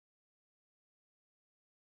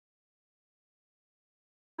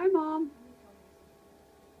Mom.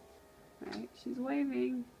 Right, she's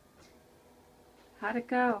waving. How'd it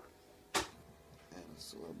go? And a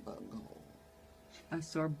sore bunghole. A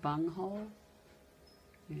sore bunghole?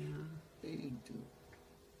 Yeah. They didn't do.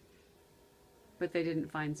 But they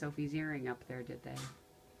didn't find Sophie's earring up there, did they?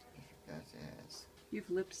 I forgot to ask.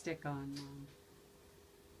 You've lipstick on, Mom.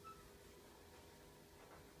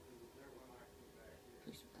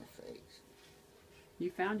 Just my face.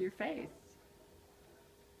 You found your face.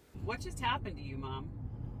 What just happened to you, Mom?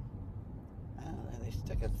 I don't know, they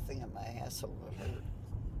stuck a thing in my asshole that hurt.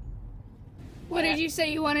 What did you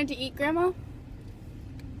say you wanted to eat, Grandma?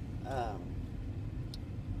 A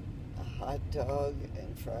hot dog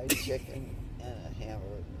and fried chicken and a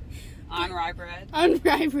hamburger. On rye bread? On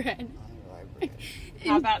rye bread. On rye bread.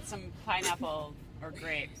 How about some pineapple or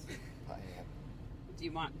grapes? Pineapple. Do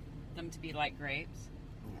you want them to be like grapes?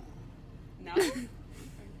 No. No?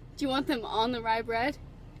 Do you want them on the rye bread?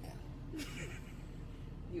 Yeah.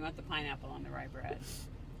 You want the pineapple on the rye bread?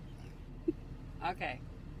 Okay.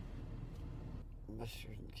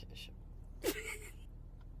 Mustard and ketchup.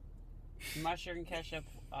 Mustard and ketchup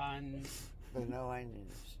on... But no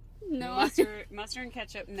onions. No. Mustard and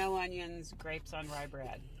ketchup, no onions, grapes on rye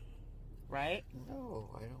bread. Right? No,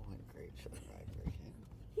 I don't want grapes on rye bread.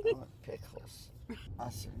 I want pickles.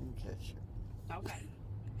 Mustard and ketchup. Okay.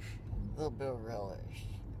 A little bit of relish.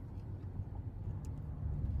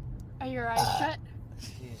 Are your eyes shut?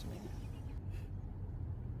 Excuse me.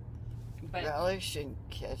 But Relish and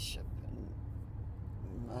ketchup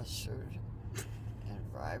and mustard and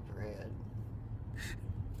rye bread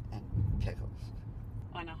and pickles.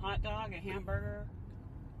 on a hot dog, a hamburger,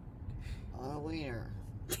 On a wiener.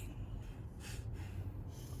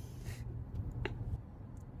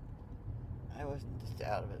 I wasn't just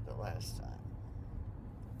out of it the last time.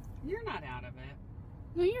 you're not out of it.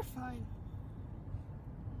 No, you're fine.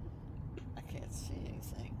 I can't see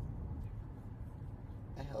anything.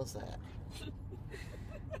 The hell's that?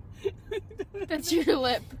 That's your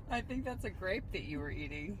lip. I think that's a grape that you were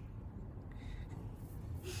eating.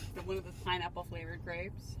 One of the pineapple flavored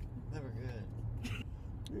grapes. Never good.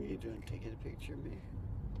 What are you doing? Taking a picture of me?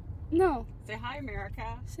 No. Say hi,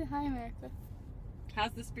 America. Say hi, America.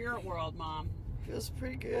 How's the spirit world, Mom? Feels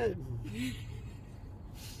pretty good.